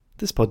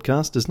This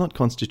podcast does not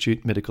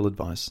constitute medical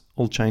advice.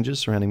 All changes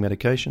surrounding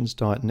medications,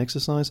 diet and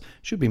exercise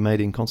should be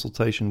made in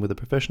consultation with a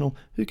professional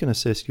who can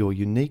assess your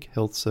unique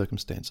health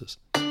circumstances.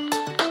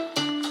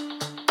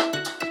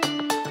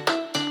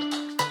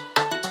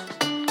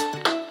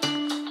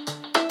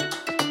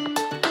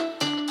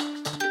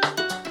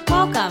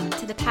 Welcome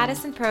to the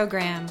Pattison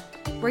Program,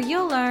 where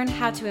you'll learn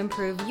how to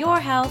improve your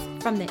health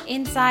from the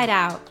inside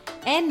out.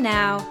 And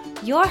now,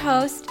 your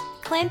host,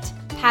 Clint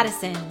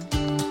Pattison.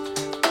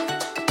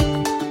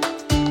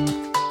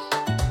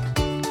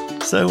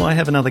 So I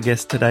have another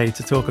guest today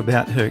to talk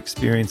about her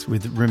experience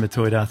with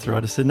rheumatoid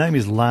arthritis. Her name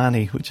is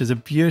Lani, which is a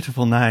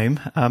beautiful name.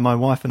 My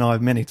wife and I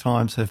many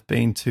times have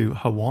been to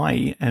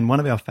Hawaii, and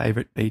one of our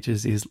favourite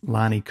beaches is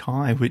Lani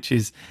Kai, which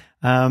is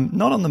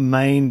not on the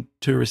main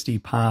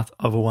touristy path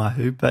of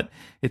Oahu, but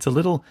it's a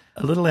little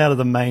out of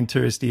the main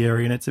touristy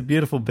area, and it's a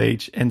beautiful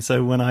beach. And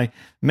so when I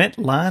met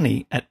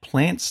Lani at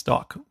Plant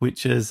Stock,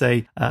 which is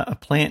a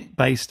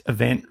plant-based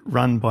event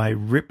run by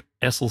Rip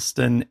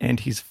Esselstyn and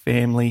his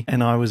family,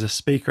 and I was a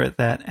speaker at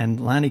that,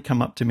 and Lani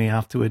come up to me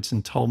afterwards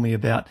and told me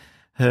about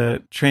her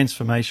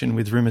transformation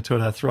with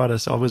rheumatoid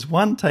arthritis. I was,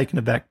 one, taken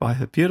aback by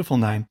her beautiful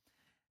name,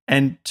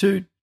 and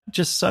two,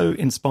 just so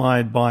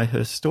inspired by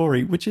her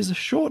story, which is a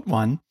short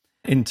one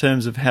in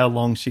terms of how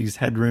long she's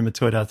had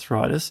rheumatoid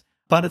arthritis,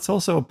 but it's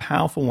also a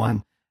powerful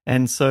one.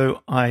 And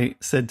so I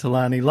said to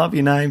Lani, love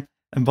your name,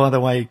 and by the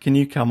way, can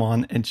you come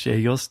on and share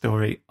your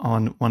story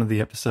on one of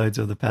the episodes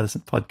of the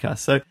Pattison podcast?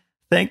 So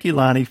thank you,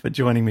 Lani, for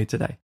joining me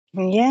today.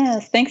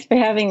 Yes, thanks for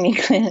having me,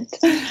 Clint.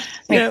 I'm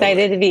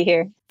excited to be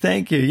here.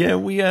 Thank you. Yeah,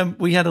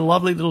 we had a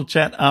lovely little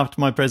chat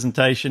after my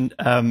presentation.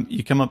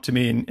 You come up to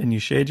me and you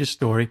shared your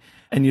story,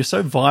 and you're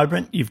so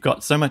vibrant. You've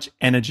got so much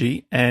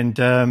energy, and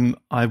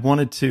I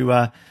wanted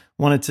to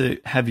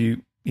have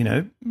you,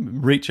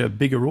 reach a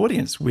bigger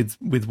audience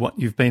with what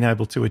you've been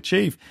able to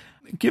achieve.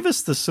 Give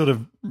us the sort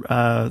of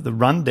the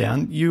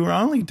rundown. You were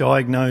only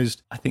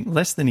diagnosed, I think,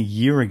 less than a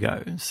year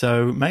ago,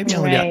 so maybe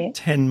only about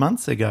 10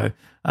 months ago.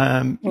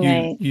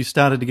 You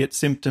started to get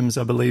symptoms,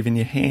 I believe, in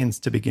your hands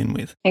to begin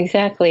with.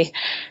 Exactly.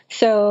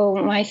 So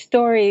my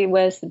story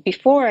was,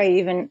 before I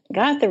even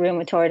got the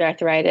rheumatoid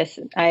arthritis,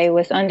 I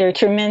was under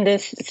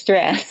tremendous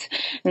stress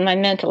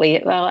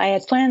mentally. Well, I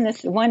had planned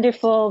this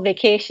wonderful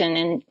vacation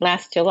in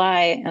last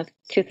July of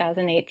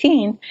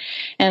 2018,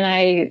 and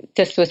I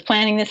just was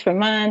planning this for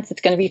months.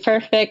 It's going to be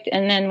perfect.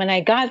 And then when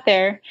I got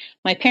there,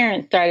 my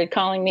parents started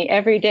calling me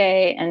every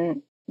day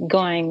and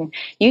going,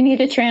 you need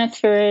to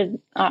transfer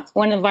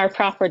one of our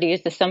properties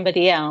to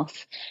somebody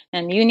else,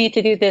 and you need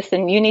to do this,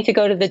 and you need to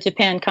go to the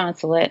Japan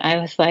consulate. I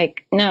was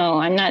like, no,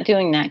 I'm not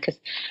doing that, because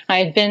I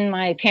had been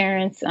my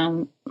parents'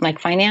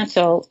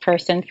 financial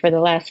person for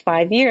the last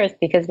 5 years,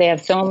 because they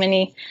have so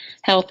many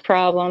health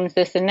problems,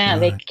 this and that.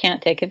 Right. They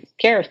can't take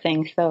care of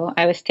things. So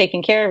I was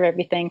taking care of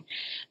everything,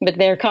 but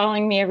they're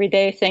calling me every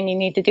day saying, you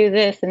need to do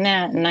this and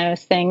that. And I was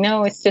saying,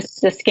 no, it's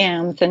just a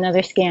scam. It's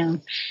another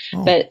scam.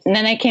 Oh. But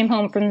then I came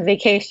home from the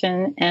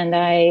vacation, and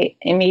I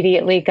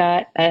immediately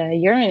got a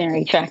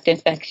urinary tract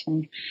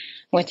infection,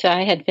 which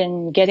I had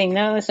been getting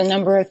those a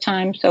number of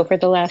times over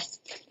the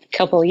last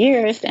couple of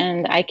years,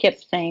 and I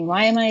kept saying,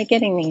 why am I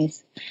getting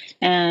these?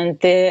 And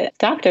the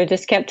doctor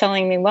just kept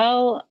telling me,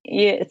 well,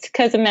 it's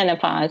because of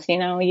menopause.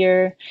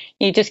 You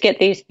just get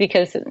these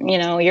because,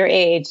 your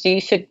age.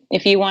 You should,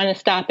 if you want to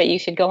stop it, you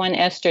should go on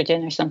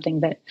estrogen or something.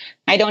 But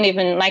I don't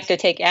even like to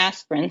take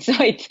aspirin, so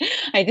I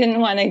didn't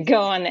want to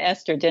go on the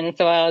estrogen.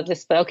 So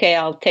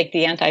I'll take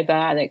the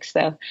antibiotics.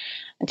 So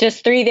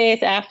just 3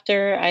 days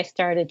after I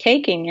started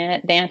taking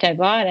it, the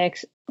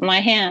antibiotics,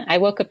 I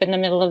woke up in the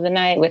middle of the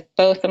night with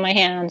both of my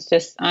hands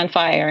just on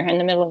fire in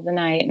the middle of the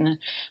night. And I'm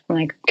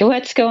like,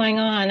 what's going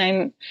on?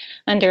 I'm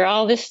under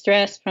all this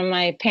stress from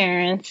my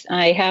parents.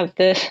 I have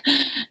this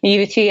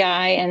UTI,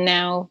 and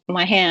now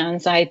my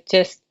hands, I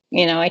just,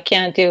 I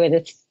can't do it.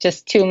 It's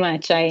just too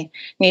much. I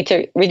need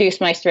to reduce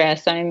my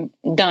stress. I'm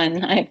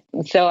done.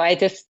 So I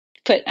just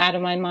put out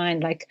of my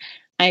mind,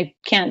 I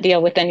can't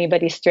deal with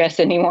anybody's stress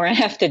anymore. I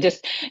have to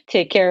just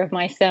take care of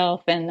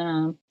myself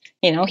and,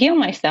 heal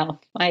myself.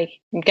 I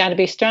got to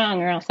be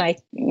strong, or else I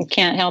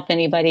can't help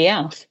anybody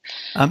else.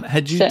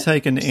 Had you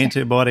taken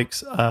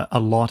antibiotics a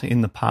lot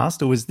in the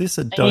past, or was this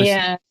a dose?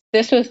 Yeah,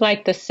 this was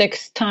like the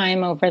 6th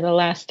time over the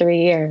last 3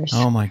 years.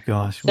 Oh my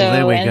gosh! Well,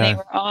 there we go. They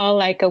were all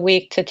like a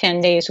week to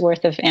 10 days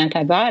worth of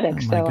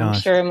antibiotics. So I'm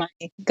sure my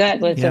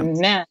gut was a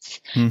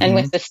mess, and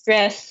with the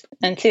stress,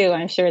 and too,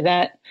 I'm sure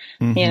that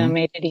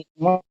made it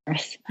even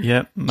worse.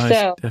 Yep,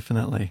 most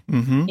definitely.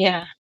 Mm-hmm.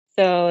 Yeah.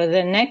 So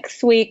the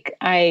next week,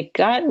 I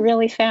got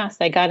really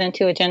fast. I got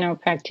into a general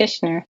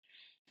practitioner,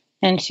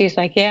 and she's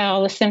like, yeah,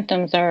 all the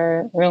symptoms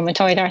are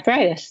rheumatoid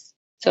arthritis.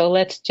 So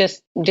let's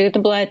just do the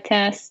blood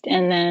test,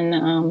 and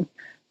then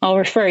I'll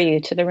refer you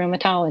to the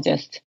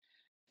rheumatologist.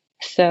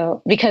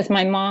 So because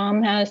my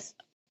mom has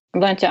a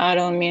bunch of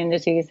autoimmune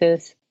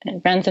diseases,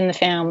 it runs in the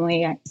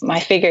family, I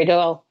figured,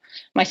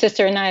 my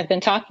sister and I have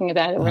been talking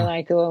about it. We're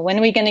like, well, when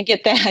are we going to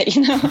get that?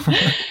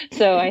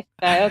 So I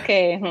thought,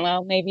 okay,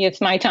 well, maybe it's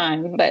my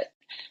time. But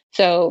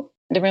so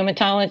the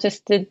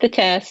rheumatologist did the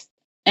test,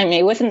 I mean,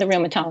 it wasn't the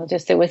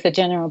rheumatologist, it was the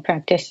general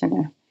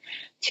practitioner.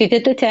 She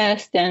did the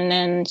test, and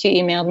then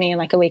she emailed me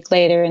like a week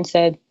later and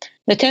said,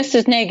 the test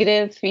is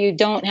negative. You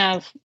don't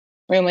have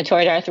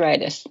rheumatoid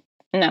arthritis.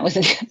 And that was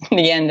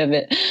the end of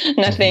it.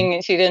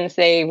 Nothing, she didn't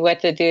say what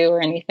to do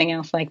or anything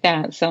else like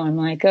that. So I'm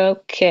like,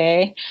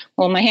 okay,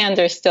 well, my hands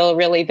are still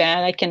really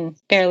bad. I can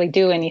barely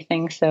do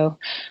anything. So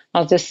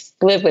I'll just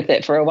live with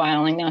it for a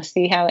while and I'll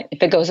see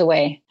if it goes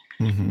away.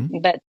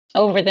 But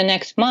over the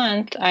next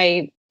month,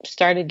 I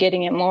started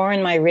getting it more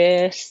in my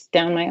wrists,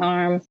 down my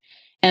arm,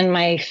 and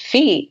my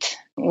feet,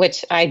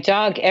 which I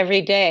jog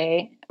every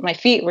day. My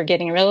feet were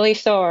getting really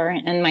sore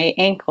and my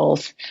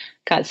ankles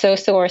got so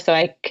sore, so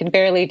I could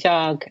barely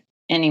jog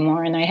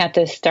anymore. And I had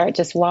to start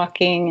just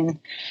walking and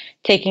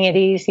taking it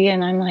easy.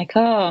 And I'm like,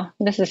 oh,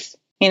 this is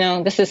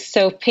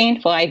so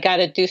painful. I got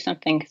to do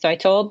something. So I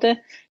told the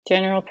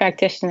general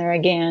practitioner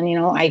again,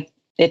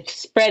 it's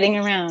spreading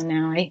around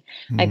now.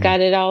 I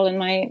got it all in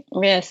my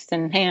wrists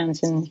and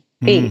hands and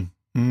feet.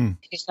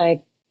 She's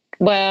like,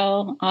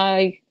 well,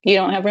 you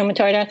don't have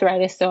rheumatoid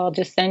arthritis, so I'll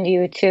just send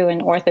you to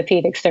an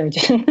orthopedic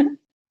surgeon.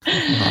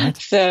 Right.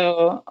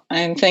 So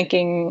I'm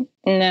thinking,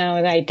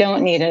 no, I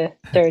don't need a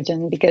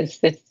surgeon because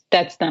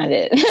that's not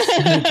it.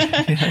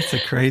 That's a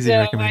crazy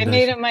recommendation. I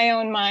made up my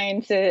own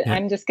mind.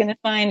 I'm just going to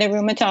find a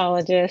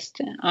rheumatologist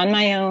on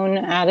my own,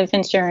 out of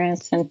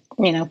insurance, and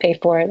pay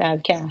for it out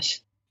of cash.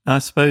 I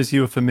suppose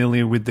you are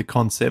familiar with the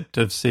concept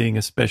of seeing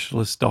a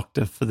specialist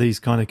doctor for these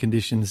kind of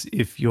conditions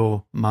if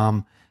your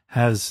mum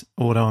has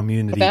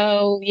autoimmunity.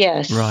 Oh,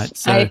 yes. Right.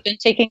 So I've been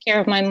taking care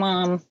of my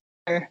mom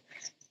for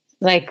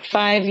like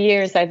 5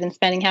 years. I've been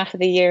spending half of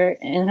the year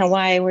in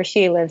Hawaii where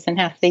she lives and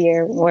half the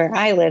year where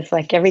I live,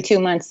 like every 2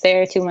 months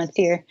there, 2 months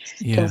here.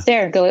 Comes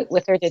there, go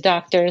with her to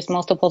doctors,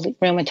 multiple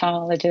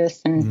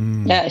rheumatologists,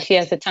 and she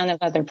has a ton of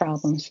other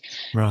problems.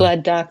 Right.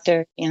 Blood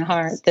doctor,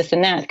 heart, this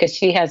and that, because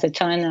she has a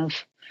ton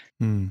of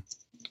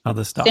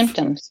other stuff.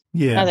 Symptoms.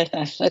 Other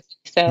stuff.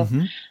 So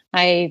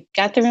I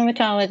got the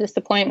rheumatologist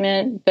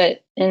appointment,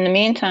 but in the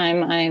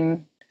meantime,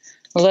 I'm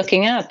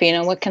looking up,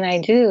 what can I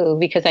do?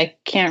 Because I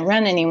can't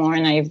run anymore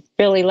and I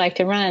really like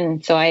to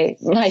run. So I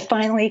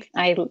finally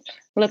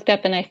looked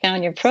up and I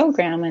found your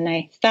program and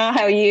I saw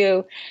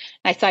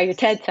your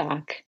TED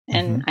Talk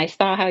and I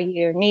saw how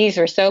your knees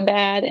were so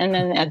bad. And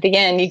then at the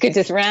end you could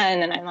just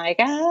run. And I'm like,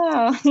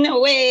 oh, no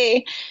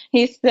way.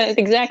 That's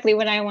exactly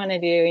what I want to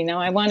do.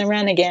 I want to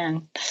run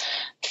again.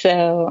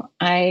 So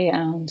I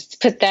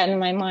put that in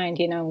my mind,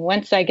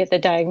 once I get the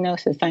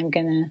diagnosis, I'm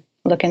going to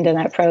look into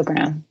that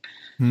program.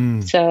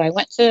 So I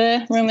went to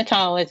the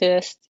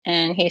rheumatologist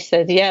and he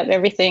said, yep,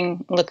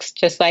 everything looks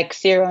just like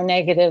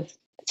seronegative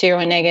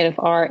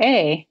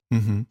RA.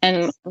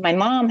 And my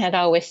mom had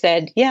always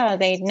said, yeah,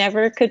 they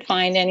never could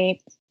find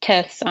any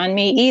tests on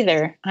me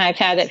either. I've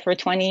had it for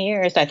 20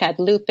 years. I've had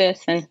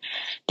lupus and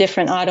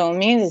different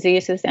autoimmune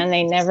diseases, and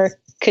they never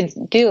could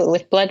do it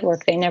with blood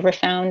work. They never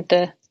found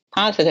the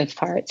positive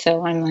part.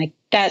 So I'm like,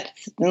 that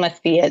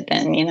must be it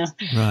then,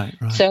 Right.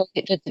 So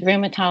the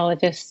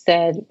rheumatologist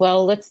said,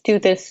 well, let's do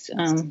this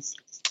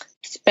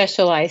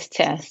specialized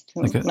test,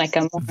 like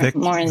a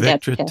more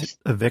in-depth test.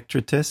 A vector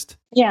test?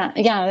 Yeah,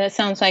 that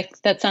sounds like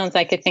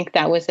I think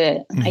that was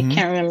it. I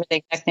can't remember the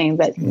exact name,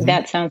 but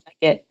that sounds like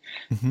it.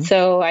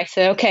 So I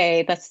said,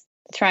 okay, let's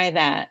try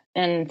that.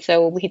 And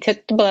so we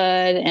took the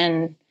blood,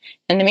 and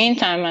in the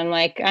meantime, I'm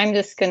like, I'm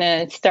just going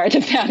to start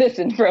the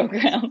Pattison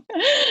program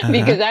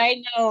because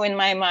I know in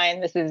my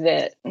mind this is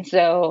it.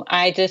 So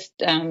I just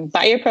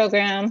bought your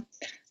program,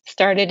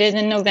 started it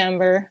in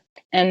November,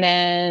 and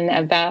then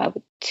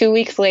about 2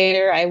 weeks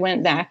later, I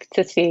went back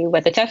to see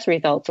what the test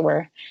results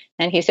were.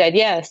 And he said,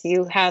 yes,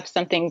 you have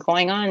something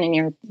going on in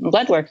your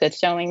blood work that's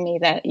showing me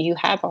that you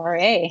have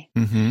RA.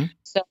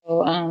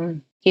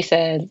 So he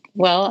said,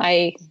 well,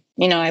 I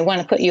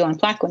want to put you on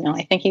Plaquenil.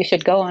 I think you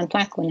should go on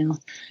Plaquenil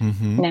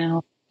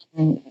now.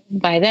 And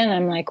by then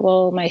I'm like,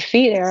 well, my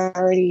feet are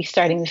already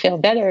starting to feel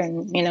better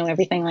and,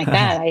 everything like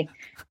that. I'm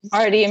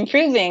already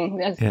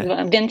improving. It's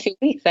been 2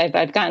 weeks.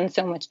 I've gotten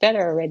so much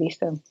better already.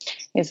 So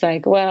it's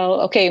like,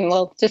 well, okay,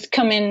 just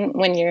come in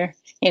when you're,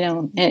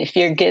 if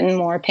you're getting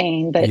more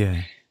pain. But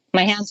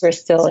my hands were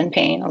still in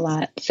pain a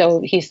lot.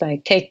 So he's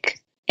like,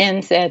 take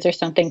NSAIDs or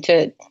something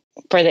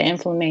for the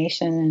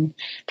inflammation and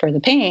for the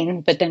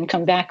pain, but then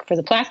come back for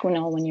the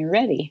Plaquenil when you're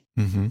ready.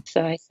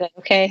 So I said,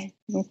 okay,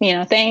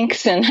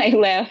 thanks. And I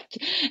left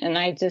and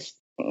I just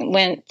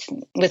went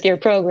with your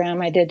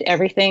program. I did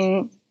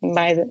everything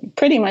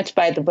pretty much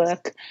by the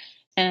book.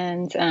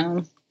 And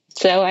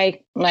so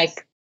I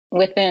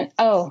what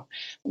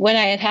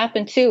had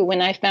happened too,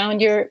 when I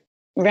found your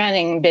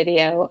running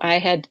video, I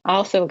had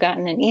also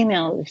gotten an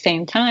email at the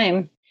same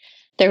time.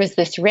 There was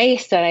this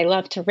race that I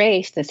love to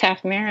race, this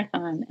half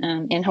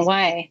marathon in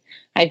Hawaii.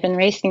 I'd been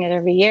racing it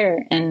every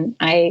year, and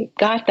I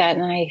got that,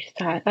 and I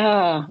thought,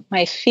 oh,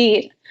 my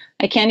feet,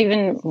 I can't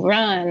even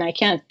run. I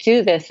can't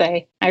do this.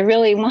 I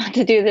really want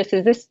to do this.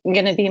 Is this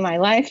going to be my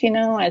life,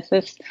 Is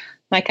this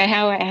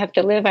how I have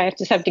to live? I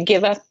just have to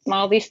give up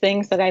all these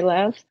things that I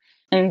love?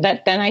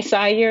 but then I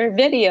saw your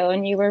video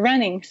and you were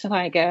running. So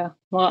I go,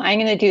 well, I'm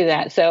going to do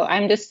that. So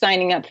I'm just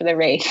signing up for the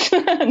race,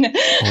 no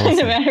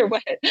matter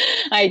what.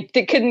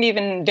 Couldn't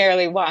even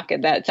barely walk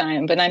at that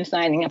time, but I'm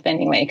signing up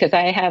anyway because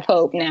I have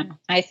hope now.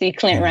 I see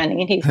Clint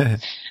running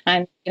and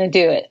I'm going to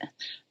do it.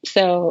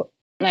 So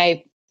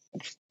I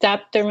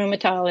stopped the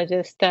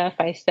rheumatologist stuff.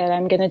 I said,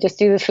 I'm going to just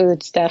do the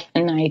food stuff.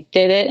 And I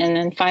did it. And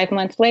then 5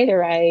 months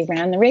later, I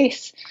ran the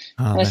race.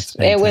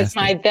 It was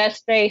my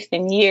best race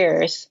in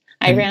years.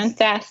 I ran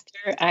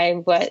faster.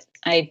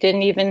 I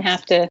didn't even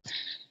have to,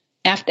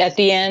 at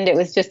the end, it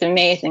was just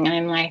amazing.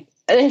 I'm like,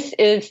 this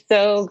is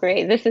so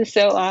great. This is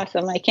so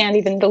awesome. I can't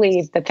even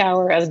believe the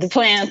power of the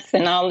plants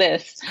and all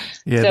this.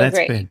 Yeah, so that's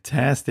great.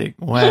 Fantastic.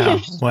 Wow.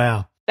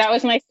 Wow. That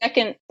was my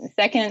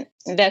second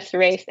best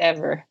race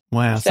ever.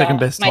 Wow, so second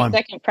best time. My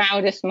second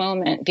proudest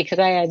moment because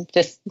I had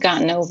just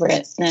gotten over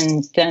it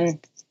and done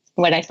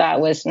what I thought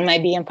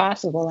might be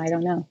impossible. I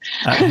don't know.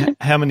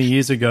 How many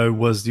years ago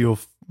was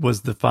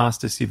the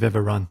fastest you've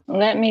ever run?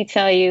 Let me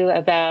tell you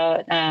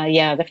about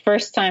the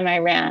first time I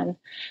ran.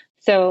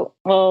 So,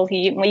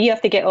 you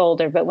have to get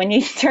older, but when you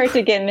start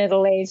to get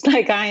middle-aged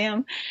like I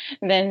am,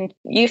 then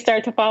you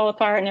start to fall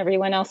apart and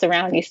everyone else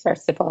around you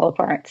starts to fall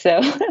apart.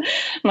 So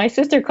my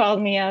sister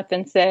called me up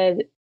and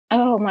said,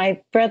 oh, my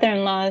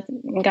brother-in-law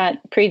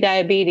got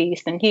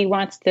pre-diabetes and he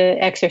wants to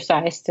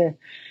exercise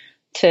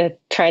to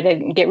try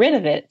to get rid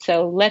of it.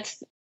 So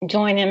let's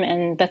join him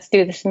and let's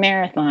do this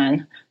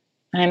marathon.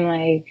 I'm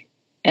like,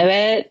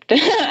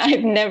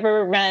 I've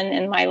never run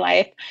in my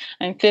life.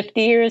 I'm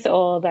 50 years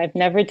old. I've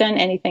never done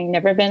anything,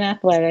 never been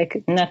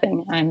athletic,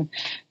 nothing. I'm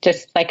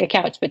just like a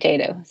couch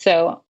potato.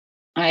 So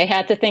I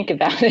had to think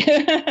about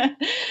it.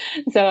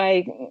 So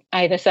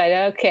I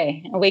decided,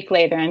 okay, a week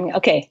later, I'm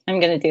going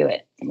to do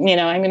it.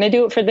 I'm going to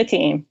do it for the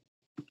team.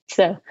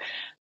 So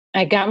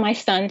I got my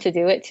son to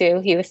do it too.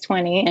 He was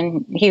 20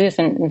 and he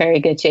wasn't in very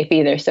good shape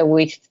either. So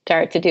we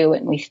start to do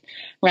it and we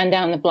run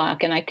down the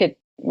block and I could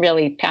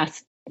really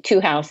pass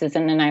 2 houses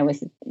and then I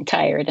was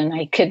tired and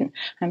I couldn't.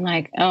 I'm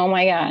like, oh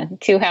my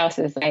God, 2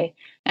 houses. I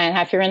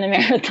have to run the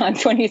marathon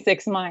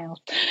 26 miles,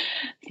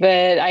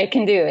 but I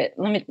can do it.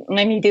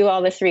 Let me do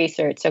all this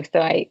research. So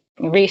I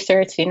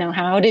researched,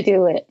 how to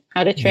do it,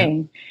 how to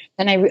train. Yeah.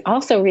 And I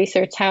also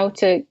researched how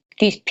to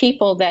these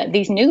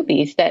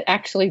newbies that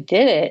actually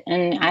did it.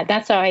 And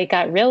that's how I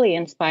got really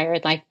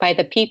inspired, like by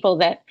the people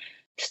that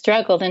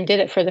struggled and did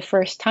it for the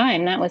first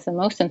time. That was the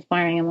most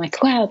inspiring. I'm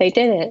like, wow, they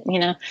did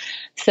it,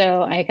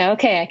 So I go,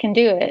 okay, I can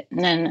do it.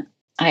 And then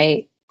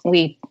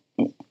we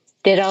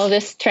did all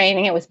this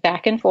training. It was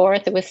back and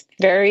forth. It was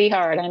very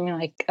hard. I'm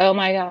like, oh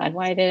my God,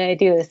 why did I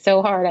do this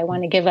so hard? I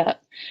want to give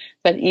up.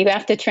 But you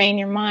have to train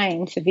your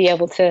mind to be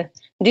able to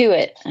do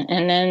it.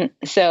 And then,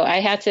 so I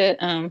had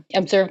to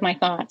observe my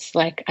thoughts.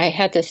 Like I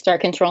had to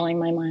start controlling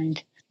my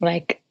mind.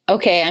 Like,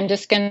 okay, I'm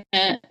just going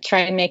to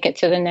try to make it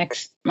to the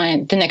next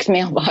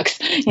mailbox.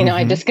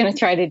 I'm just going to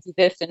try to do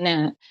this and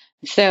that.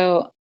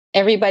 So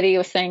everybody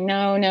was saying,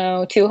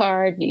 no, too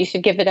hard. You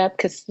should give it up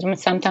because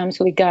sometimes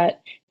we got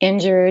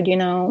injured,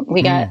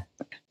 we got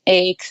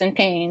aches and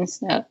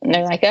pains. And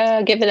they're like,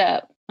 oh, give it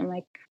up. I'm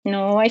like,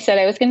 no, I said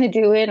I was going to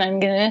do it. I'm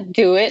going to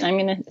do it. I'm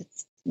going to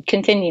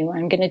continue.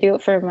 I'm going to do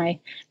it for my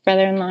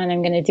brother-in-law and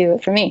I'm going to do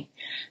it for me.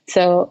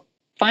 So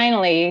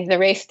finally the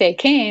race day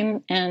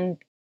came and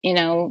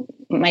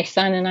my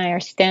son and I are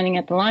standing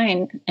at the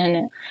line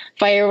and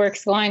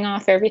fireworks going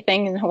off,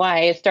 everything in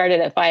Hawaii. It started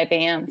at 5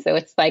 a.m. So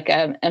it's like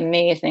an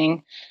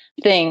amazing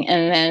thing.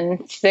 And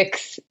then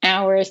 6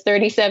 hours,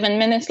 37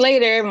 minutes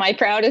later, my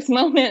proudest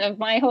moment of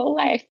my whole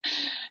life.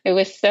 It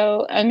was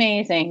so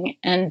amazing.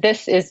 And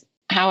this is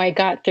how I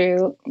got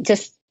through,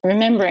 just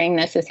remembering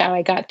this is how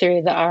I got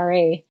through the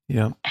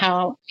RA,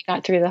 how I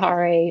got through the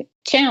RA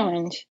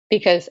challenge,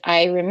 because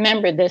I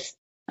remembered this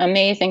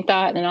amazing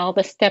thought and all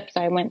the steps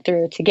I went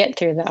through to get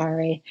through the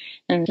RA.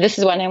 And this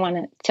is what I want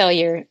to tell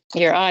your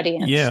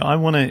audience. Yeah, I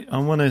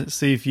want to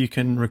see if you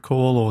can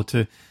recall or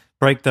to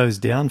break those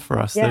down for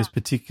us, those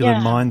particular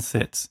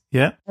mindsets.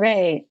 Yeah.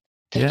 Right.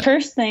 The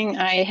first thing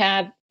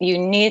you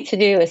need to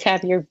do is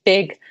have your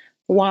big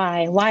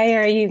why. Why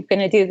are you going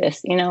to do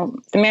this? The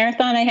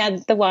marathon, I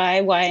had the why,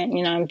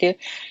 I'm do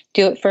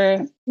it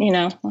for,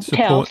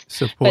 health.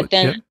 Support. But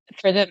then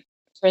for the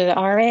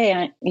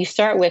RA, you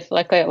start with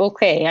like,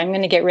 okay, I'm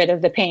going to get rid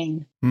of the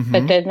pain. Mm-hmm.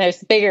 But then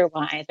there's bigger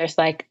why. There's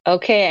like,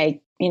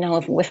 okay,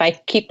 if I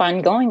keep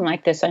on going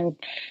like this, I'm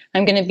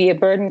going to be a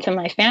burden to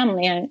my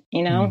family.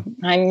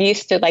 I'm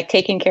used to like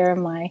taking care of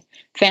my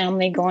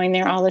family, going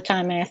there all the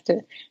time. I have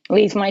to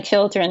leave my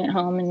children at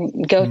home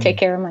and go take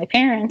care of my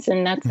parents.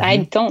 And I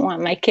don't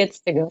want my kids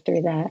to go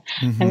through that.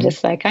 Mm-hmm. I'm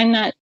just like, I'm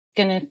not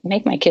going to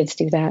make my kids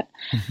do that.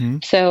 Mm-hmm.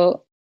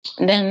 So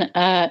then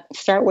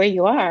start where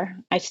you are.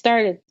 I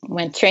started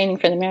when training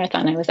for the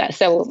marathon. I was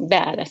so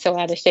bad, so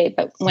out of shape.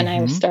 But when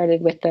I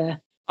started with the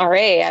RA,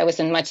 I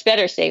was in much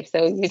better shape.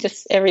 So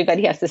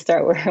everybody has to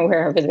start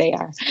wherever they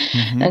are.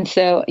 Mm-hmm. And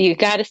so you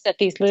got to set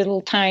these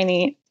little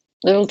tiny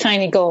little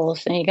tiny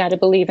goals, and you got to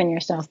believe in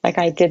yourself. Like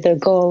I did the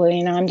goal,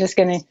 I'm just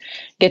going to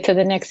get to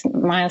the next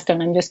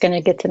milestone. I'm just going to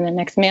get to the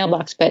next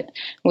mailbox. But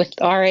with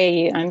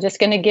RA, I'm just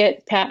going to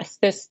get past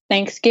this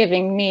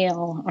Thanksgiving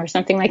meal or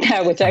something like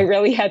that, which I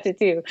really had to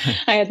do.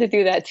 I had to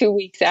do that 2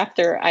 weeks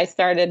after I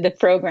started the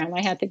program.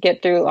 I had to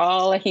get through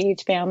all a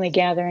huge family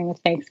gathering of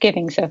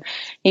Thanksgiving. So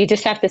you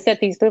just have to set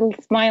these little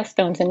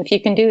milestones, and if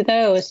you can do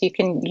those, you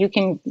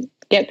can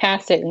get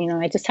past it.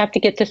 I just have to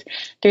get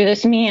through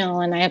this meal,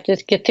 and I have to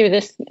get through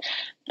this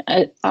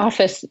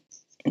office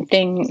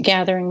thing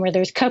gathering where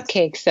there's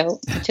cupcakes. So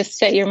just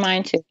set your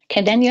mind to,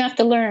 okay, then you have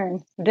to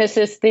learn. This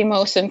is the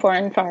most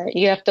important part.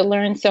 You have to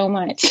learn so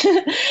much.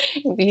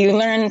 You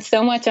learn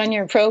so much on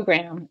your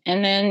program,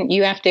 and then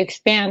you have to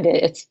expand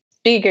it. It's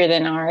bigger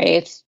than RA.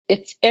 It's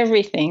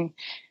everything.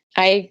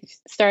 I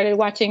started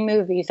watching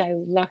movies. I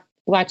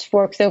watch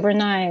Forks Over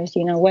Knives,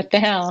 What the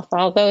Health,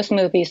 all those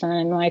movies. And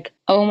I'm like,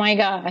 oh my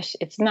gosh,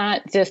 it's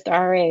not just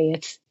RA,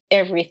 it's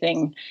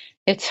everything.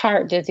 It's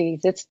heart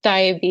disease, it's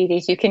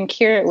diabetes. You can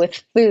cure it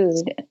with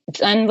food.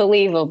 It's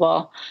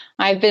unbelievable.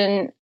 I've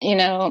been,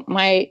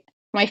 my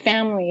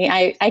family,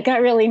 I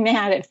got really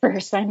mad at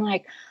first. I'm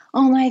like,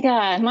 oh my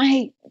God,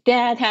 my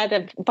dad had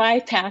a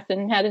bypass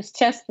and had his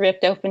chest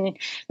ripped open, and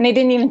they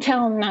didn't even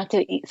tell him not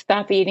to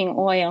stop eating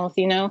oils,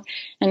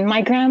 And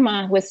my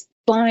grandma was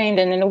blind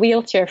and in a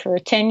wheelchair for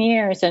 10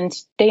 years, and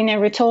they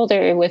never told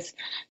her it was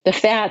the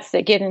fats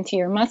that get into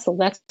your muscle.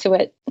 That's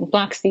what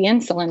blocks the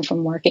insulin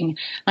from working.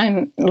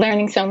 I'm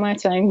learning so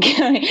much. I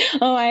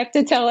have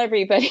to tell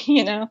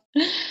everybody,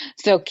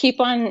 So keep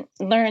on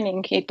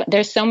learning.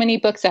 There's so many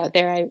books out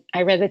there.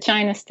 I read the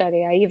China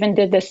study. I even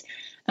did this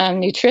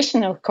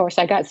nutritional course.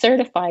 I got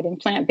certified in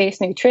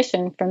plant-based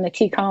nutrition from the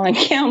T. Colin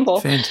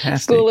Campbell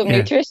Fantastic. School of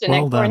Nutrition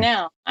well at done.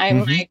 Cornell.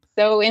 I'm like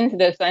so into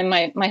this.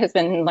 My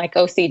husband like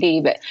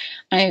OCD, but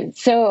I'm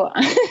so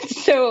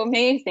so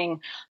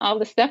amazing all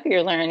the stuff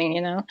you're learning,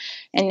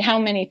 and how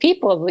many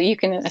people you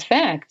can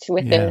affect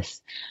with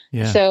this.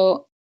 Yeah.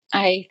 So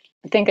I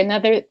think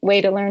another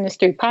way to learn is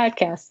through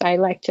podcasts. I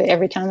like to,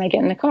 every time I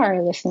get in the car, I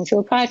listen to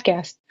a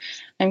podcast.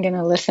 I'm going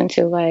to listen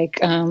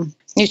to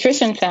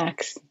Nutrition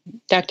Facts,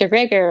 Dr.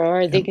 Greger,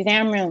 or The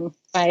Exam Room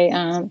by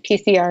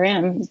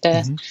PCRM,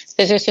 the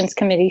Physicians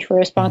Committee for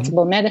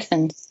Responsible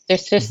Medicine.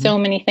 There's just so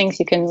many things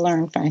you can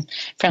learn from.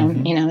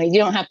 You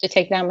don't have to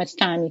take that much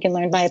time. You can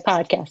learn by a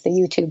podcast, a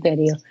YouTube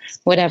video,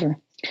 whatever.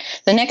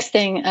 The next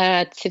thing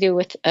to do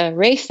with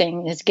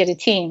racing is get a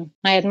team.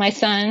 I had my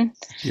son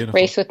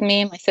race with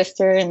me, my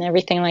sister, and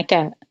everything like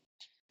that.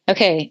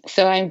 Okay,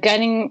 so I'm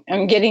getting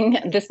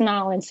this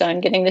knowledge, so I'm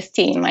getting this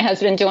team. My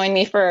husband joined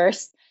me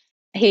first.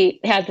 He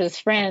had this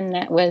friend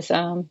that was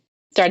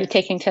started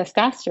taking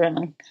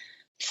testosterone.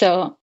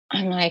 So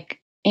I'm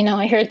like,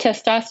 I heard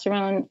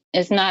testosterone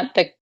is not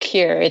the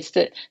cure.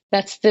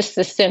 That's just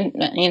the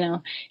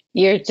symptom,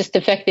 you're just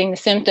affecting the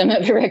symptom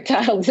of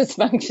erectile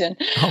dysfunction.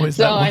 Oh, is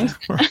that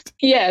right?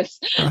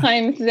 Yes, right.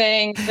 I'm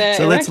saying that.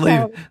 So let's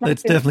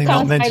definitely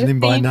not mention him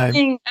by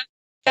name.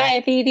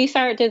 Diabetes,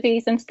 heart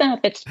disease, and stuff.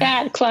 It's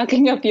fat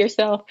clogging up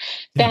yourself,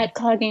 fat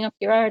clogging up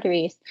your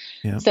arteries.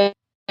 Yeah. So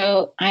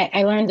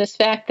I learned this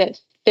fact that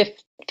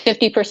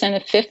 50%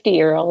 of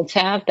 50-year-olds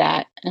have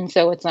that. And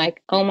so it's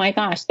like, oh my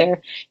gosh,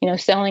 they're,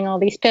 selling all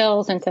these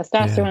pills and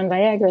testosterone,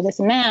 Viagra, this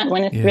and that,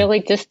 when it's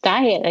really just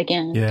diet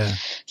again. Yeah.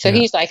 So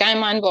he's like,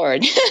 I'm on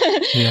board.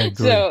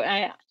 So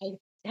I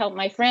help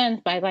my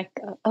friends by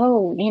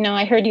oh,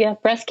 I heard you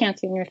have breast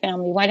cancer in your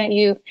family. Why don't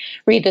you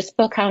read this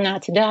book, How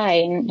Not to Die?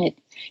 And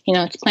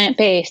it's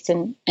plant-based,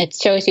 and it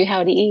shows you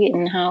how to eat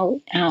and how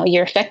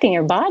you're affecting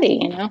your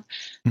body,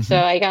 So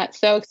I got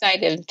so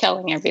excited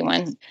telling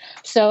everyone.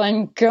 So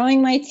I'm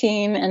growing my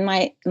team and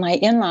my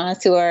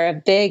in-laws, who are a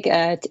big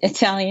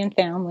Italian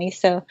family.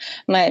 So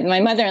my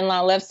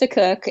mother-in-law loves to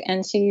cook,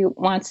 and she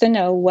wants to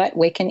know what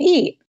we can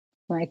eat.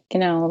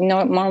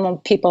 Normal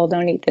people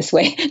don't eat this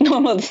way,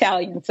 normal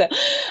Italians. So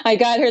I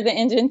got her the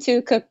Engine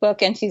 2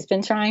 cookbook, and she's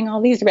been trying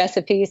all these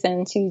recipes,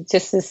 and she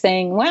just is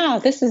saying, wow,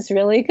 this is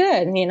really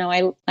good. And,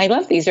 I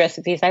love these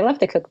recipes. I love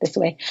to cook this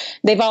way.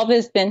 They've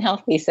always been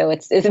healthy, so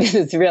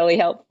it's really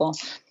helpful.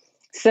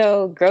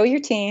 So grow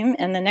your team.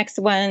 And the next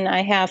one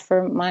I have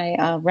for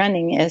my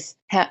running is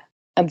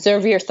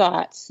observe your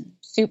thoughts.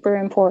 Super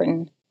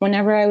important.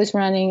 Whenever I was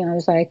running, I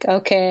was like,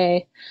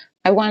 okay,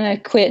 I want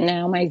to quit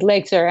now. My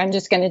legs I'm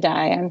just going to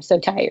die. I'm so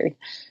tired.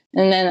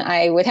 And then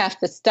I would have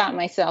to stop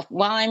myself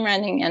while I'm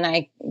running, and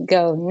I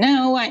go,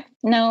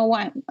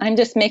 I'm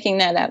just making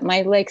that up.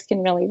 My legs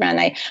can really run.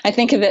 I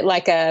think of it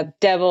like a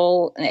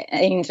devil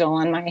angel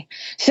on my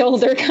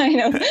shoulder,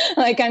 kind of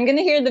like I'm going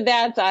to hear the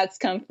bad thoughts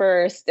come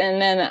first,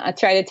 and then I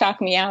try to talk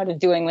me out of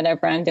doing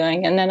whatever I'm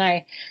doing. And then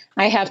I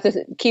have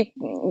to keep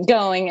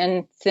going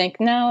and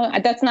think, no,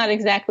 that's not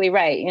exactly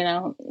right.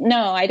 No,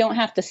 I don't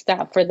have to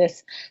stop for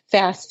this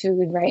fast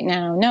food right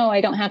now. No,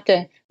 I don't have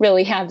to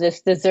really have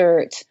this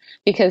dessert,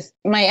 because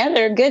my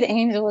other good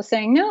angel is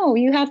saying, no,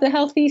 you have the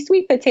healthy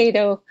sweet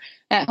potato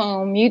at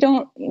home. You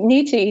don't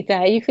need to eat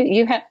that.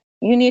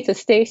 You need to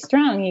stay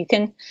strong. You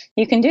can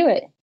do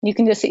it. You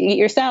can just eat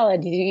your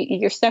salad, you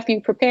eat your stuff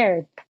you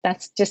prepared.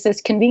 That's just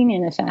as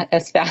convenient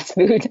as fast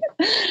food.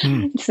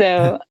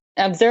 So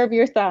observe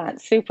your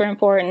thoughts, super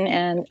important,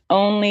 and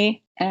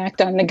only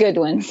act on the good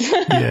ones.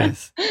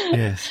 Yes,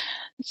 yes.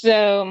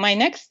 So my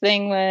next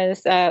thing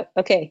was,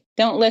 okay,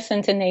 don't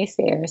listen to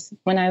naysayers.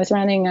 When I was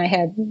running, I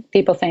had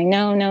people saying,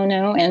 no, no,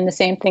 no. And the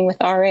same thing with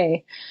RA.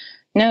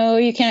 No,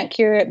 you can't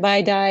cure it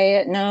by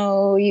diet.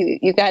 No,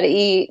 you got to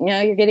eat.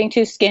 No, you're getting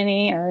too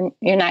skinny, or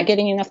you're not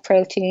getting enough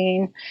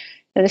protein,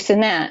 this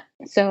and that.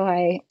 So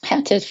I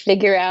had to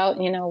figure out,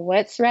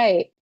 what's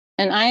right.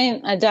 And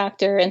I'm a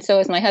doctor, and so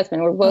is my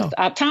husband. We're both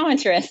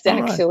optometrists,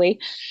 actually.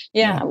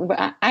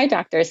 Right. Eye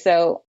doctors.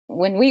 So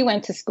when we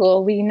went to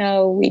school, we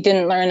know we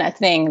didn't learn a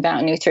thing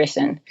about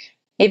nutrition,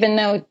 even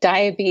though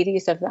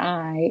diabetes of the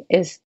eye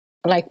is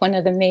like one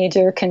of the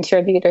major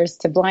contributors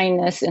to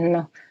blindness in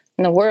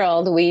the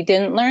world. We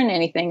didn't learn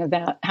anything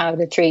about how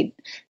to treat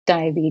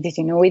diabetes.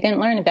 We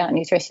didn't learn about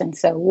nutrition.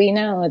 So we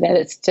know that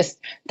it's just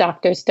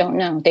doctors don't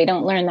know. They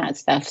don't learn that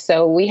stuff.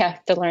 So we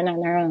have to learn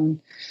on our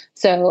own.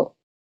 So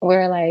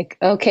we're like,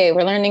 okay,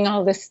 we're learning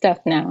all this stuff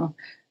now.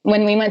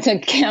 When we went to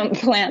Camp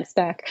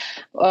Plantstock,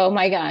 oh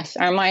my gosh,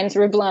 our minds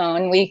were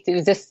blown. We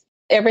just,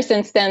 ever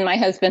since then, my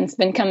husband's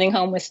been coming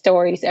home with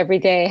stories every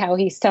day, how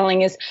he's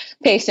telling his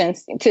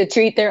patients to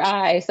treat their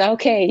eyes.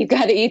 Okay, you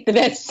got to eat the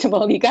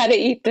vegetable. You got to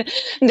eat the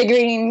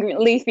green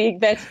leafy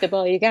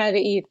vegetable. You got to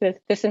eat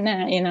this and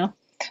that,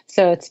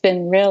 So it's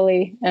been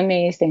really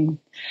amazing.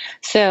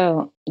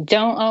 So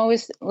don't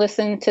always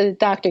listen to the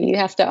doctor. You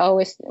have to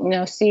always,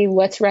 see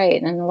what's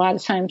right. And a lot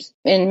of times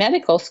in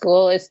medical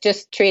school, it's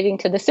just treating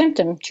to the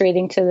symptom,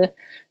 treating to the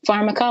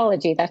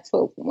pharmacology. That's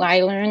what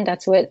I learned.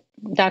 That's what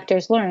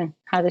doctors learn,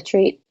 how to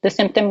treat the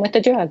symptom with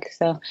the drug.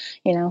 So,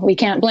 we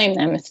can't blame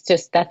them. It's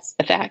just, that's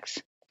the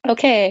facts.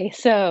 Okay.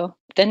 So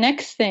the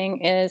next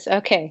thing is,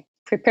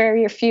 prepare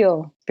your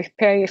fuel.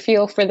 Prepare your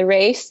fuel for the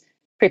race.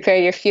 Prepare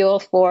your fuel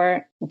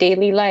for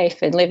daily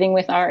life and living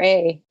with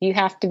RA. You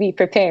have to be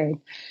prepared.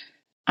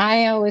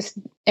 I always,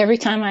 every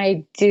time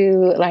I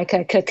do, like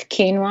I cook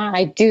quinoa,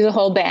 I do the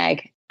whole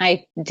bag.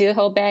 I do the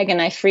whole bag and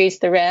I freeze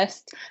the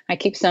rest. I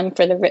keep some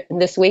for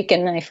this week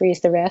and then I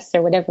freeze the rest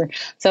or whatever.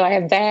 So I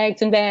have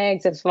bags and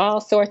bags of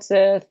all sorts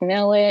of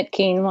millet,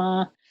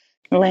 quinoa,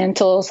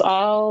 lentils,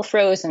 all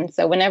frozen.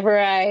 So whenever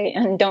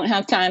I don't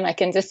have time, I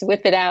can just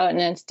whip it out and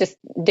it's just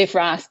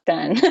defrost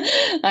done.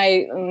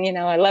 I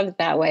love it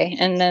that way.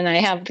 And then I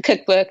have the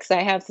cookbooks.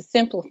 I have to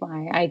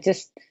simplify. I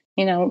just,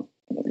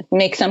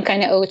 make some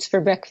kind of oats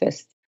for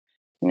breakfast.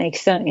 Make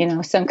some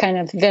kind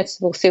of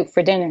vegetable soup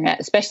for dinner,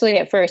 especially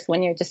at first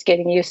when you're just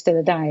getting used to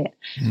the diet.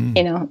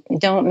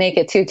 Don't make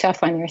it too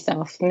tough on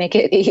yourself. Make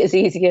it as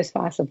easy as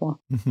possible.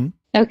 Mm-hmm.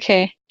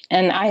 Okay.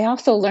 And I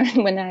also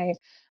learned when I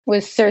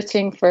was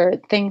searching for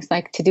things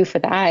like to do for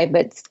the eye,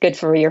 but it's good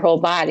for your whole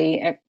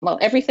body. Well,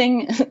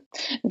 everything,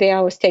 they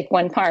always take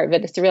one part,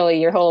 but it's really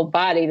your whole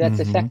body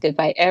that's affected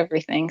by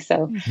everything.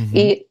 So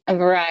eat a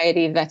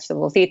variety of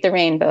vegetables, eat the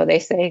rainbow, they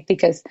say,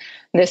 because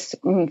this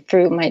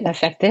fruit might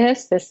affect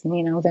this,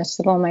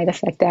 vegetable might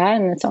affect that,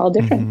 and it's all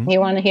different. You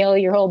want to heal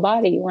your whole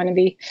body. You want to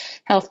be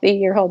healthy,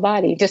 your whole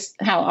body. Just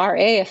how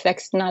RA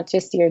affects not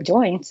just your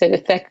joints,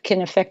 it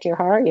can affect your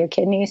heart, your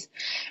kidneys,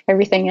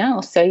 everything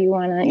else. So you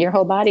want your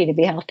whole body to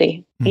be healthy.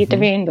 Eat the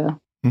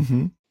rainbow.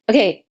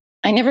 Okay,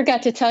 I never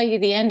got to tell you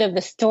the end of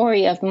the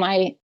story of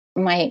my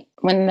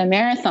when the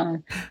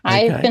marathon.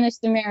 I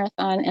finished the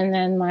marathon, and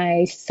then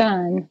my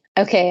son.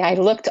 Okay, I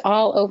looked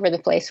all over the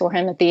place for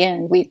him at the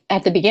end.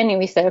 At the beginning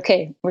we said,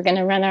 okay, we're going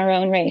to run our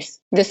own race.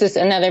 This is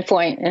another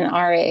point in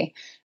RA.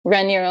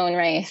 Run your own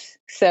race.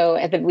 So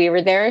we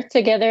were there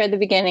together at the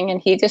beginning,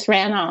 and he just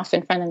ran off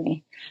in front of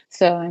me.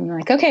 So I'm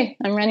like, okay,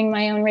 I'm running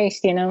my own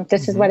race.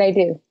 This is what I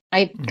do.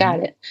 I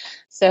got it.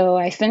 So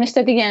I finished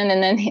at the end,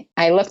 and then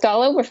I looked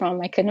all over for him.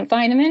 I couldn't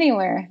find him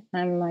anywhere.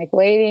 I'm like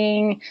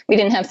waiting. We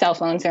didn't have cell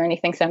phones or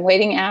anything, so I'm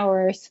waiting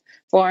hours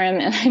for him.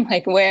 And I'm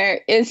like,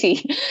 where is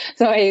he?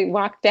 So I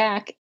walked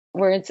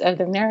backwards of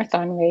the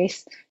marathon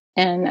race,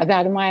 and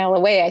about a mile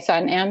away, I saw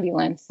an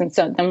ambulance and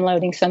so them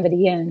loading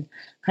somebody in.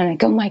 I'm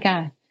like, oh my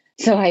God.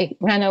 So I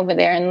ran over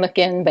there and look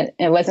in, but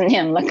it wasn't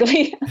him,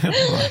 luckily.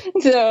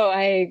 So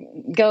I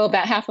go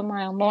about half a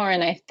mile more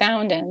and I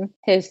found him.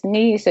 His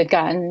knees had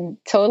gotten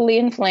totally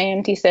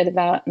inflamed. He said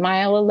about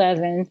mile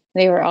 11,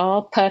 they were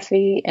all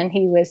puffy and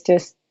he was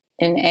just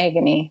in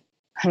agony.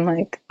 I'm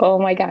like, oh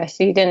my gosh,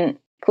 he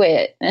didn't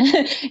quit.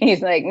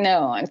 He's like,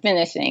 no, I'm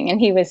finishing. And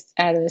he was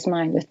out of his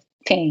mind with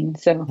pain.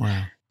 So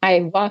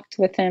I walked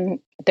with him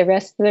the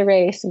rest of the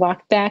race,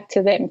 walked back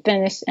to the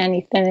finish, and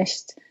he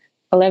finished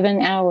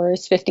 11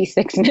 hours,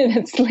 56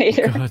 minutes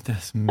later.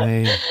 Goodness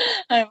me.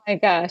 Oh my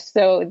gosh.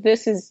 So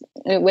this is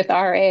with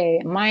RA.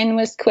 Mine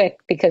was quick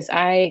because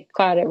I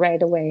caught it right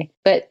away.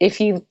 But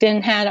if you've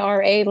had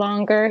RA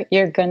longer,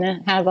 you're going to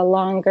have a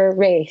longer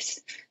race.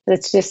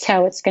 That's just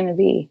how it's going to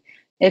be.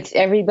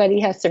 Everybody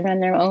has to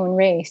run their own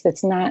race.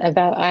 It's not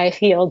about I've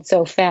healed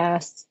so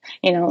fast,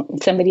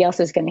 somebody else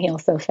is going to heal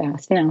so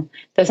fast. No,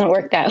 it doesn't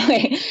work that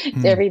way.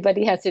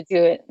 Everybody has to do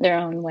it their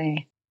own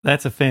way.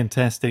 That's a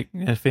fantastic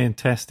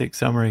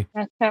summary.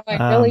 That's how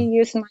I really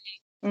use my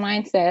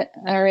mindset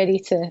already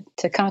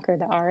to conquer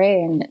the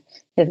RA, and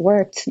it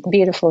worked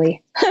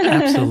beautifully.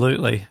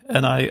 Absolutely.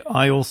 And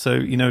I also,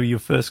 your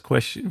first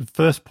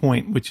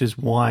point, which is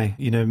why,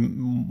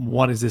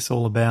 what is this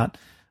all about?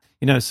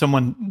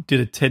 Someone did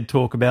a TED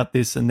talk about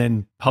this and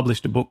then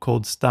published a book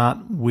called Start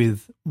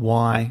With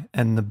Why.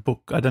 And the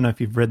book, I don't know if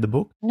you've read the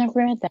book. Never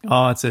read that.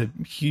 Oh, it's a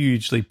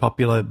hugely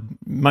popular,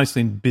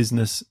 mostly in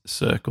business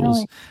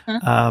circles,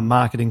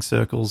 marketing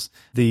circles.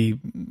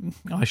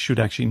 I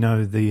should actually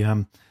know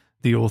the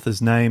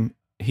author's name.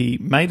 He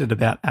made it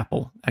about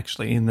Apple,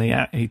 actually.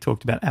 He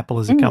talked about Apple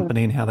as a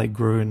company and how they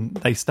grew, and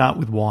they start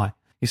with why.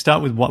 You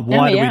start with what?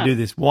 Why do we do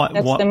this? Why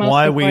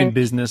are we in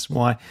business?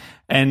 Why?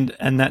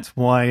 And that's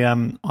why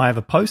I have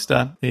a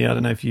poster here. I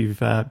don't know if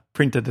you've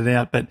printed it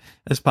out, but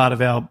as part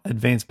of our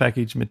advanced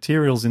package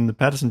materials in the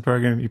Patterson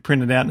program, you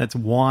print it out, and it's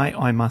why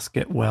I must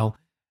get well.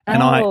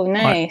 And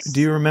nice.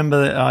 Do you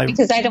remember that?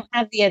 Because I don't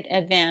have the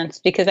advance,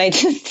 because I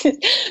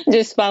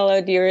just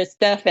followed your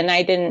stuff, and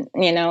I didn't,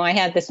 I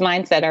had this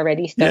mindset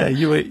already. So yeah,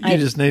 you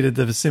just needed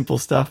the simple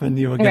stuff, and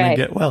you were going to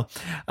get well.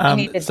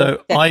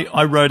 So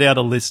I wrote out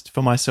a list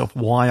for myself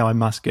why I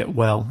must get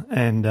well,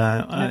 and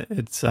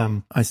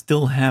I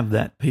still have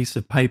that piece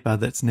of paper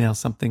that's now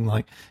something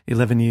like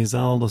 11 years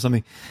old or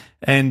something,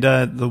 and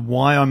the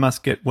why I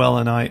must get well,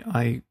 and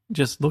I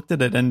just looked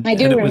at it, and I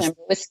do remember it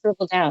was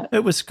scribbled out.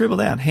 It was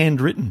scribbled out,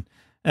 handwritten.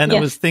 And it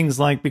was things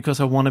like, because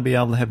I want to be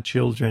able to have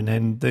children,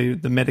 and the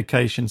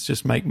medications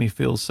just make me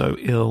feel so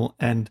ill,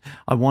 and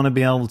I want to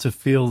be able to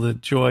feel the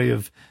joy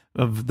of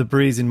the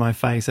breeze in my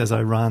face as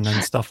I run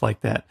and stuff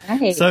like that.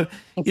 Right. So,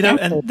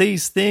 and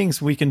these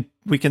things, we can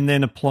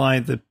then apply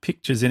the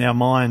pictures in our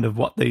mind of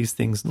what these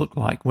things look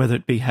like, whether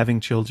it be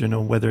having children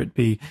or whether it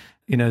be,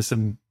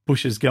 some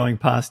bushes going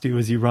past you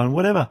as you run,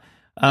 whatever.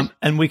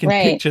 And we can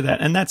picture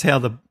that, and that's how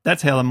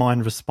the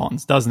mind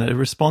responds, doesn't it? It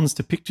responds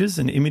to pictures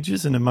and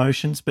images and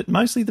emotions, but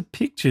mostly the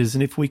pictures.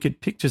 And if we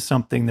could picture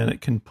something, then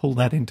it can pull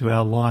that into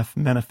our life,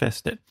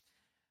 manifest it.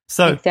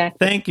 So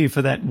Thank you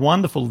for that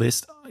wonderful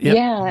list. Yep.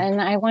 Yeah,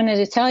 and I wanted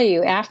to tell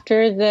you,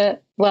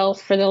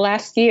 for the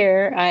last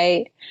year,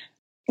 I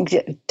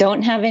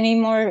don't have any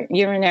more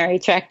urinary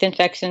tract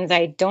infections.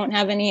 I don't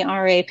have any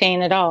RA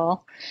pain at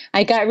all.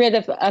 I got rid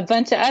of a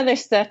bunch of other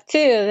stuff too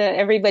that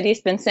everybody's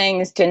been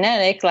saying is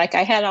genetic. Like,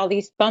 I had all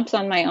these bumps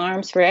on my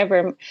arms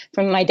forever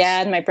from my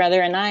dad, my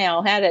brother, and I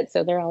all had it.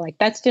 So they're all like,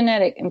 that's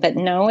genetic. But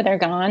no, they're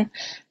gone.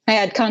 I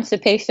had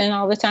constipation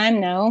all the time.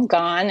 No,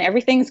 gone.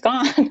 Everything's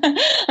gone.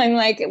 I'm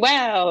like,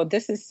 wow,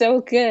 this is so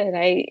good.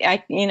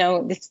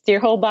 It's your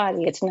whole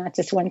body. It's not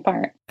just one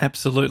part.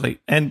 Absolutely.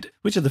 And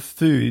which of the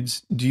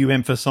foods do you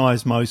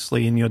emphasize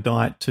mostly in your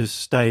diet to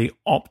stay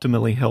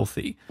optimally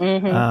healthy?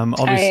 Mm-hmm.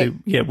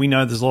 Obviously, we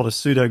know there's a lot of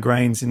pseudo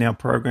grains in our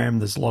program.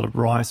 There's a lot of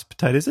rice,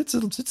 potatoes.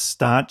 It's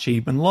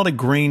starchy, and a lot of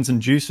greens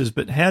and juices.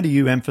 But how do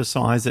you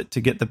emphasize it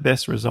to get the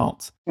best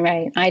results?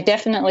 Right. I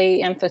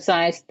definitely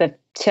emphasize the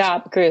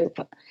top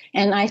group.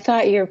 And I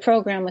thought your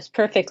program was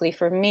perfectly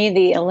for me.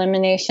 The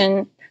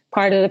elimination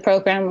part of the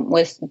program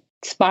was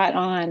spot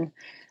on.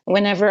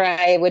 Whenever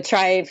I would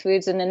try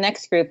foods in the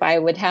next group,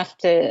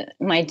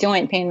 my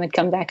joint pain would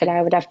come back, and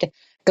I would have to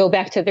go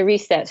back to the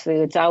reset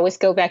foods. I always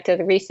go back to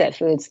the reset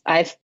foods.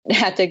 I've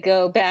had to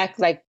go back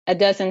like a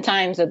dozen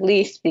times at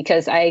least,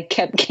 because I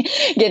kept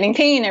getting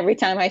pain every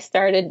time I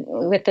started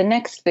with the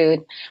next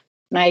food,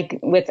 like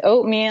with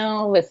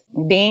oatmeal, with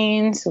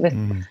beans,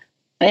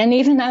 and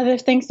even other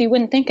things you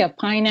wouldn't think of,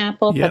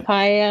 pineapple,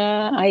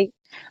 papaya.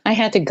 I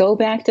had to go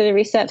back to the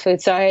reset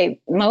foods. So I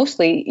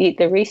mostly eat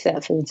the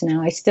reset foods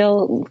now. I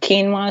still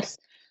quinoa,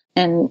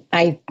 and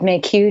I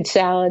make huge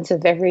salads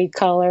of every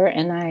color,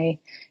 and I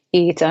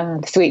eat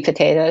sweet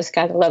potatoes.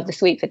 Gotta love the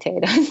sweet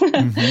potatoes.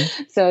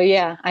 Mm-hmm. So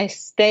yeah, I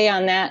stay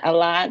on that a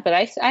lot, but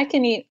I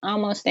can eat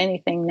almost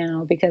anything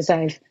now because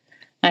I've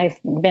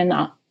been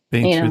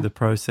through the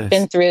process,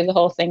 been through the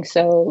whole thing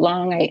so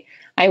long.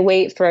 I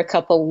wait for a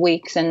couple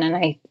weeks, and then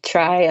I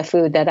try a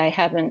food that I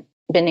haven't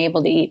been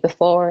able to eat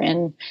before,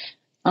 and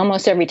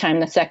almost every time,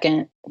 the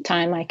second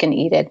time, I can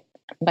eat it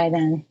by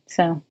then.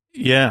 So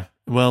yeah,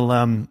 well,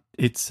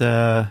 it's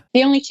the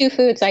only two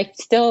foods I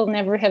still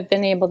never have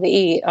been able to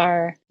eat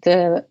are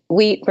the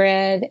wheat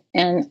bread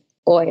and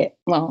oil.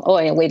 Well,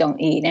 oil we don't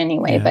eat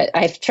anyway, but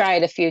I've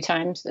tried a few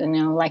times,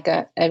 like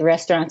at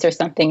restaurants or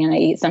something, and I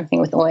eat something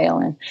with oil,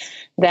 and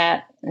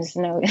that was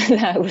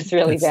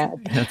really bad.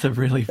 That's a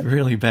really,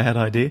 really bad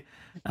idea.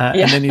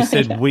 And then you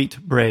said wheat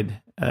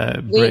bread.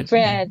 Wheat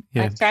bread.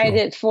 Yeah, I've tried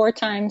it 4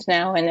 times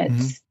now, and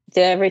it's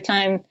every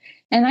time.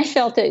 And I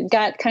felt it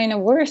got kind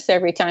of worse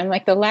every time.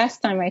 Like the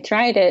last time I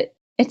tried it,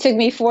 it took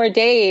me 4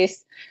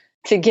 days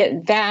to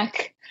get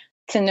back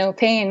to no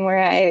pain,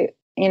 where I,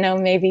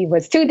 maybe it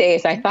was 2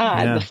 days I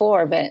thought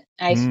before, but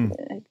I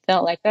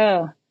felt like,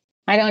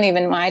 I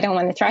don't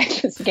want to try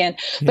this again.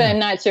 But I'm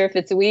not sure if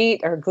it's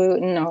wheat or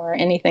gluten or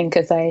anything,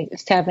 because I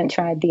just haven't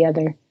tried the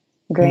other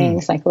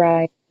grains like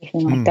rye,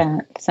 anything like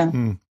that.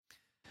 So.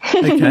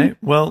 Okay.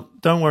 Well,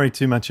 don't worry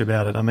too much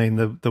about it. I mean,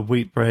 the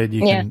wheat bread,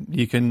 you can.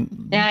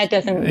 Yeah, it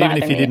doesn't even bother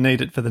if you me. didn't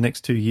eat it for the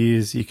next 2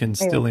 years, you can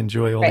still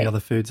enjoy all the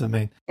other foods. I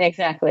mean,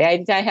 Exactly.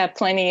 I have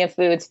plenty of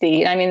foods to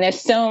eat. I mean, there's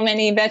so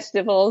many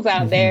vegetables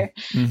out there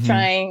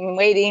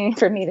waiting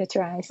for me to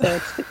try. So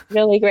it's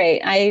really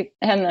great. I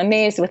am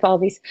amazed with all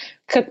these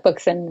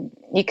cookbooks, and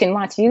you can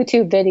watch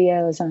YouTube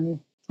videos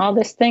on all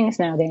these things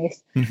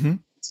nowadays.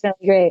 It's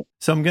really great.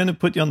 So I'm going to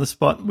put you on the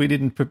spot. We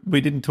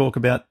didn't talk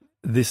about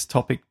this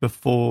topic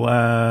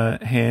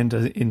beforehand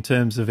in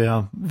terms of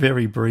our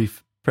very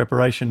brief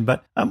preparation,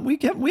 but we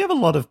have a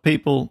lot of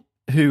people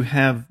who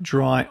have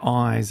dry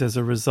eyes as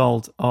a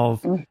result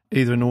of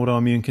either an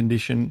autoimmune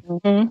condition.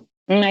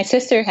 My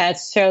sister has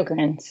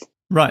Sjogren's.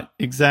 Right,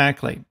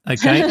 exactly.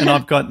 Okay, and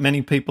I've got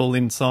many people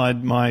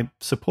inside my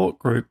support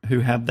group who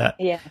have that.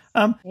 Yes.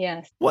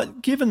 Yes.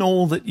 Given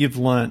all that you've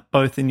learnt,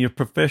 both in your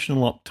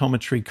professional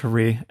optometry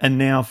career and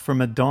now from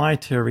a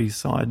dietary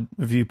side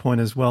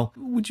viewpoint as well,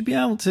 would you be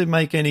able to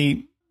make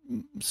any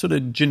sort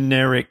of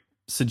generic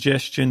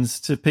suggestions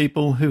to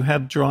people who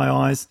have dry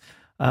eyes,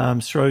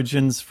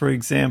 Sjogren's, for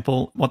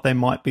example, what they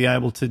might be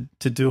able to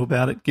do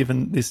about it,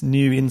 given this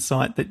new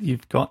insight that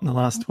you've got in the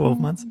last 12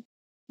 months?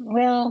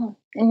 Well,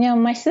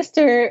 my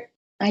sister,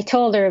 I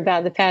told her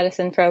about the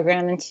Pattison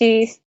program, and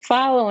she's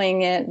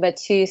following it, but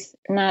she's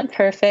not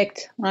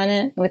perfect on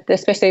it,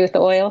 especially with the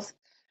oils.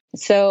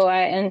 So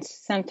and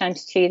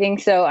sometimes cheating.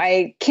 So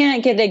I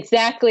can't get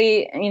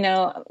exactly,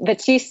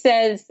 but she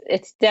says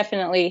it's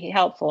definitely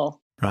helpful.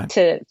 Right.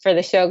 For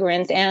the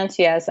Sjogren's, and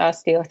she has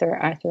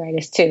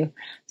osteoarthritis too.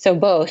 So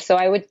both. So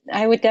I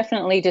would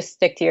definitely just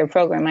stick to your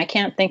program. I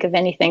can't think of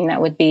anything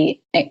that would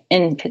be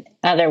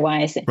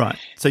otherwise. Right.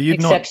 So you've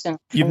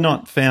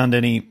not found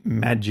any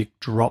magic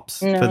drops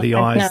for the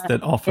eyes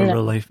that offer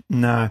relief.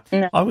 No.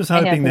 I was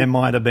hoping there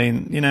might have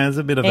been. There's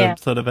a bit of a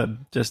sort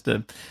of just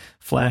a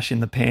flash in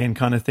the pan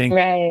kind of thing.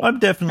 Right. I've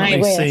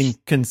definitely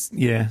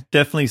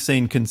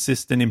seen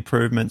consistent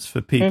improvements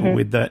for people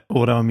with that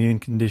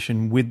autoimmune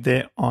condition, with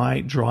their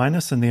eye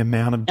dryness and the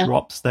amount of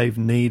drops they've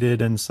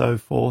needed and so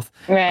forth.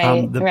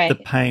 Right. The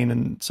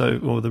pain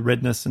or the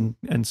redness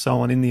and so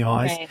on in the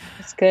eyes. Right.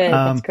 That's good.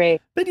 That's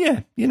great. But yeah,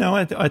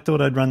 I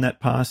thought I'd run that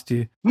past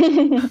you.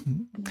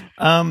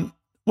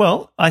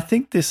 Well, I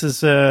think this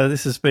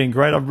has been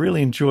great. I've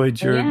really enjoyed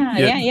the runner's.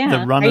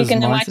 Are you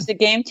going to watch the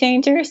Game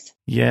Changers?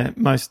 Yeah,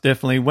 most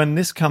definitely. When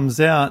this comes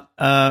out,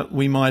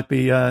 we might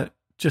be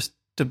just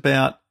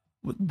about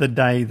the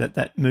day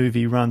that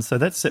movie runs. So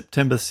that's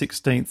September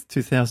 16th,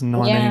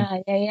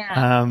 2019.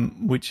 Yeah.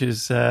 Which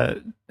is,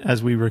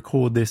 as we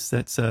record this,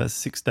 that's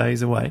 6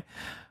 days away.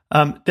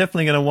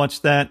 Definitely going to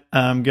watch that.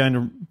 I'm going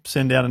to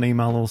send out an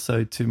email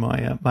also to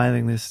my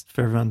mailing list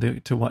for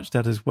everyone to watch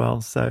that as well.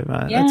 So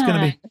it's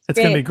going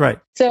to be great.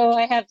 So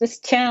I have this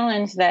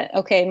challenge that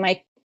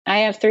I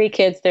have 3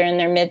 kids. They're in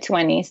their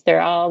mid-20s.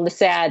 They're all the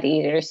sad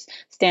eaters,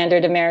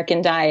 standard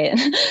American diet.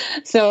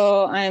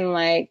 So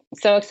I'm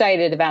so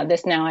excited about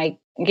this now. I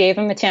gave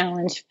them a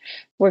challenge.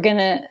 We're going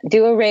to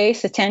do a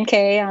race, a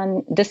 10K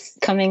on this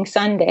coming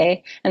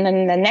Sunday. And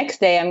then the next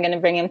day I'm going to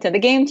bring them to the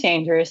Game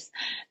Changers.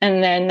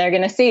 And then they're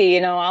going to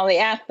see, all the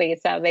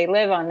athletes, how they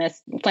live on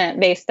this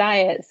plant-based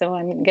diet. So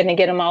I'm going to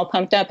get them all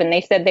pumped up. And they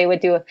said they would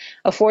do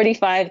a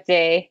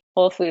 45-day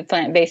whole food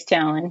plant-based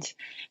challenge.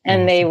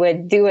 And they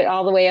would do it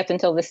all the way up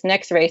until this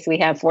next race we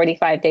have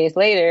 45 days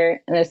later,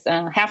 this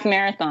half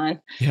marathon.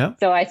 Yep.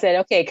 So I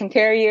said, okay,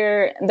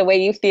 compare the way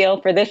you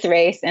feel for this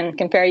race and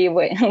compare the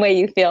way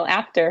you feel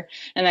after.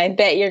 And I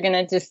bet you're going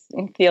to just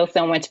feel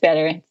so much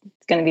better.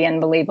 It's going to be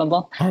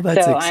unbelievable. Oh,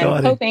 that's exciting.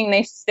 I'm hoping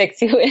they stick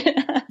to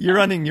it. You're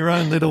running your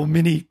own little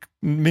mini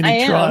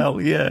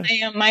trial. Yeah. I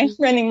am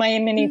running my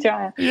mini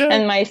trial. Yeah.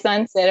 And my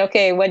son said,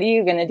 okay, what are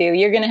you going to do?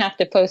 You're going to have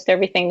to post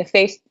everything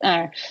to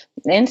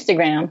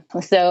Instagram.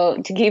 So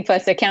to keep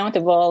us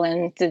accountable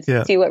and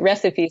to see what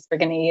recipes we're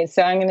going to use.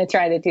 So I'm going to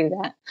try to do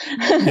that.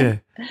 Yeah.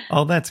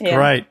 Oh, that's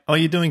great. Oh,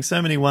 you're doing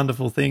so many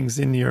wonderful things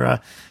in your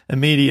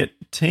immediate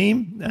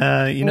team,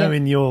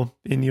 in your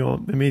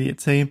immediate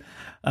team.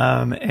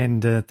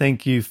 And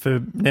thank you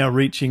for now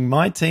reaching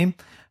my team.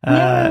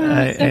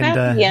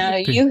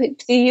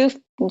 You've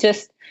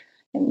just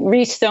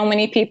reached so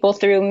many people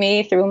through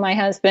me, through my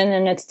husband,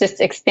 and it's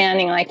just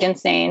expanding like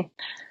insane.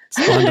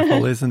 It's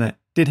wonderful, isn't it?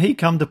 Did he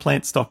come to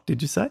Plant Stock,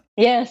 did you say?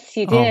 Yes,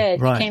 he did.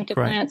 Oh, right, he came to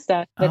great. Plant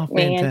Stock with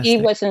me, fantastic. and he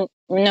wasn't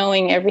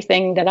knowing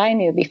everything that I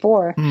knew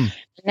before.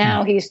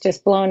 Now he's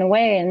just blown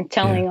away and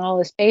telling all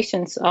his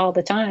patients all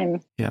the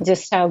time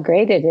just how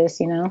great it is,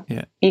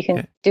 Yeah. You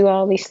can do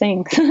all these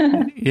things.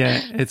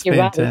 Yeah, it's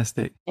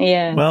fantastic.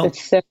 Yeah, well,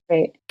 it's so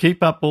great.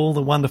 Keep up all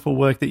the wonderful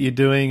work that you're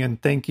doing, and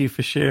thank you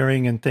for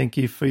sharing, and thank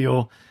you for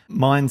your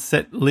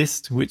mindset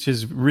list, which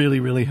is really,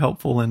 really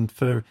helpful. And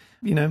for,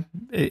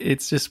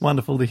 it's just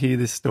wonderful to hear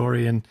this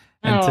story and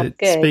to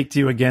speak to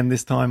you again,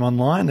 this time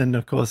online. And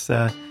of course,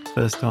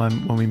 first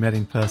time when we met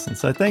in person.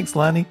 So thanks,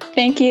 Lani.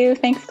 Thank you.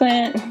 Thanks,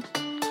 Clint.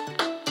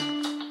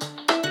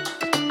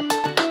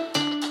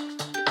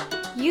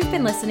 You've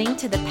been listening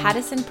to the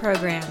Pattison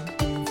Program.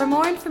 For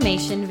more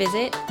information,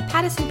 visit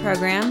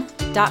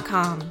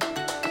paddisonprogram.com.